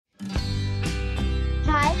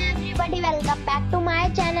everybody, welcome back to my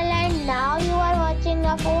channel, and now you are watching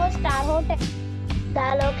a 4-star hotel. The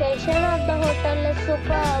location of the hotel is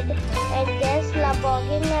superb and guests love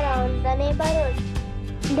walking around the neighborhood.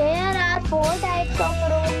 There are 4 types of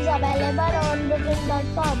rooms available on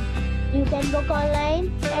booking.com. You can book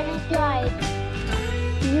online and enjoy it.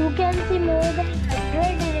 You can see more than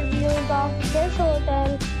 100 reviews of this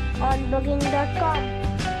hotel on booking.com.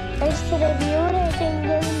 Its review rating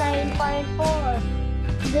is 9.4,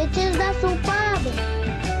 which is the superb.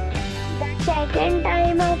 The check-in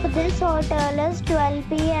time of this hotel is 12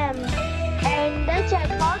 p.m. and the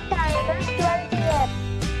check-out time is 12 p.m.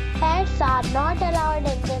 Pets are not allowed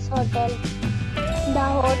in this hotel. The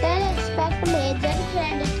hotel expects major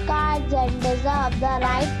credit cards and reserves the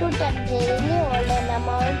right to temporarily hold an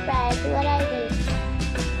amount prior to arrival.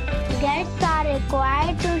 Guests are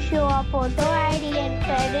required to show a photo ID and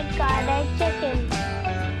credit card at check-in.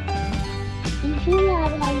 If you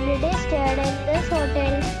have already stayed in this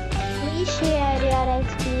hotel, please share your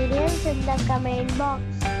experience in the comment box.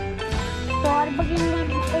 For booking or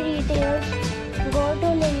more details, go to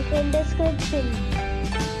link in description.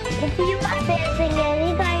 If you are facing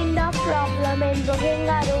any kind of problem in booking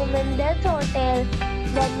a room in this hotel,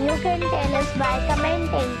 then you can tell us by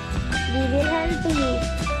commenting. We will help you.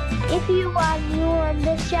 If you are new on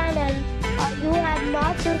this channel or you have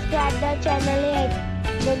not subscribed the channel yet,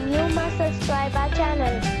 then you must subscribe our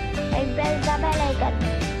channel and press the bell icon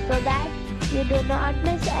so that you do not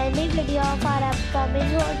miss any video of our upcoming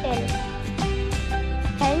hotel.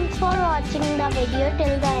 Thanks for watching the video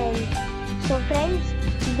till the end. So friends,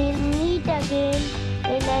 we'll meet again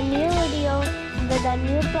in a new video with a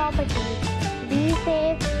new property. Be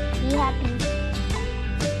safe, be happy.